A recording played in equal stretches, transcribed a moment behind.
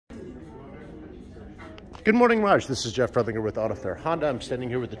Good morning, Raj. This is Jeff Fredlinger with AutoFair Honda. I'm standing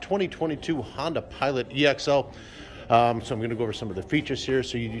here with the 2022 Honda Pilot EXL. So I'm going to go over some of the features here.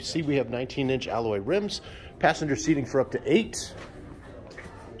 So you see we have 19-inch alloy rims, passenger seating for up to 8.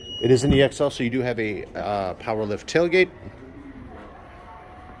 It is an EXL, so you do have a power lift tailgate.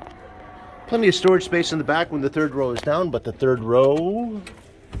 Plenty of storage space in the back when the third row is down, but the third row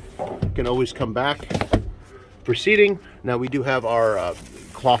can always come back for seating. Now we do have our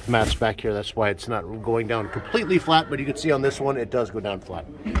cloth mats back here. That's why it's not going down completely flat, but you can see on this one it does go down flat.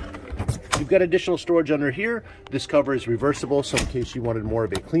 You've got additional storage under here. This cover is reversible, so in case you wanted more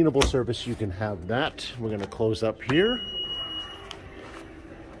of a cleanable service, you can have that. We're going to close up here.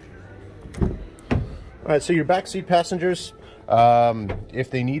 All right, so your back seat passengers,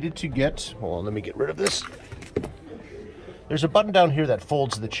 if they needed to get, hold on, let me get rid of this. There's a button down here that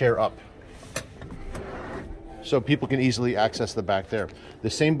folds the chair up, so people can easily access the back there. The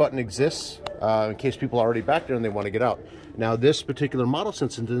same button exists in case people are already back there and they want to get out. Now this particular model,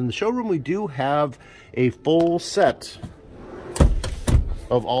 since it's in the showroom, we do have a full set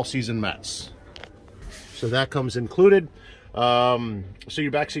of all-season mats. So that comes included. So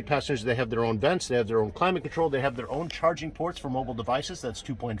your backseat passengers, they have their own vents, they have their own climate control, they have their own charging ports for mobile devices. That's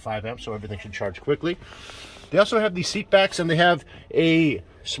 2.5 amps, so everything should charge quickly. They also have these seat backs, and they have a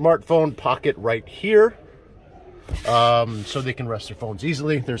smartphone pocket right here. So they can rest their phones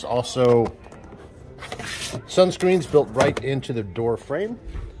easily. There's also sunscreens built right into the door frame.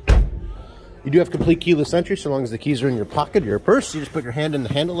 You do have complete keyless entry, so long as the keys are in your pocket or your purse. You just put your hand in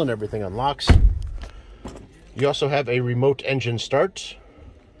the handle and everything unlocks. You also have a remote engine start.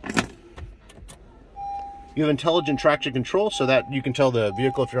 You have intelligent traction control, so that you can tell the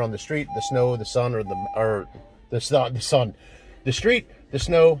vehicle if you're on the street, the snow, the sun, or the street, the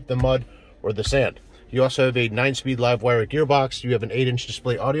snow, the mud, or the sand. You also have a 9-speed live wire gearbox. You have an 8-inch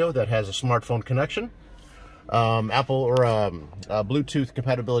display audio that has a smartphone connection. Apple or Bluetooth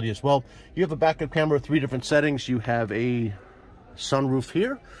compatibility as well. You have a backup camera, 3 different settings. You have a sunroof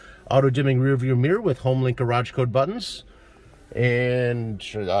here, auto-dimming rear view mirror with HomeLink garage code buttons, and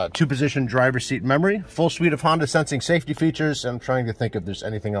 2-position driver seat memory. Full suite of Honda sensing safety features. I'm trying to think if there's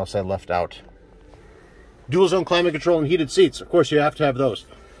anything else I left out. Dual zone climate control and heated seats. Of course, you have to have those.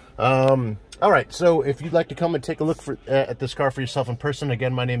 All right, so if you'd like to come and take a look at this car for yourself in person,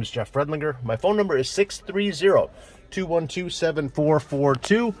 again, my name is Jeff Fredlinger. My phone number is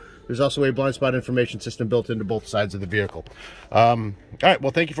 630-212-7442. There's also a blind spot information system built into both sides of the vehicle. All right,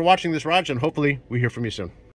 well, thank you for watching this, Raj, and hopefully we hear from you soon.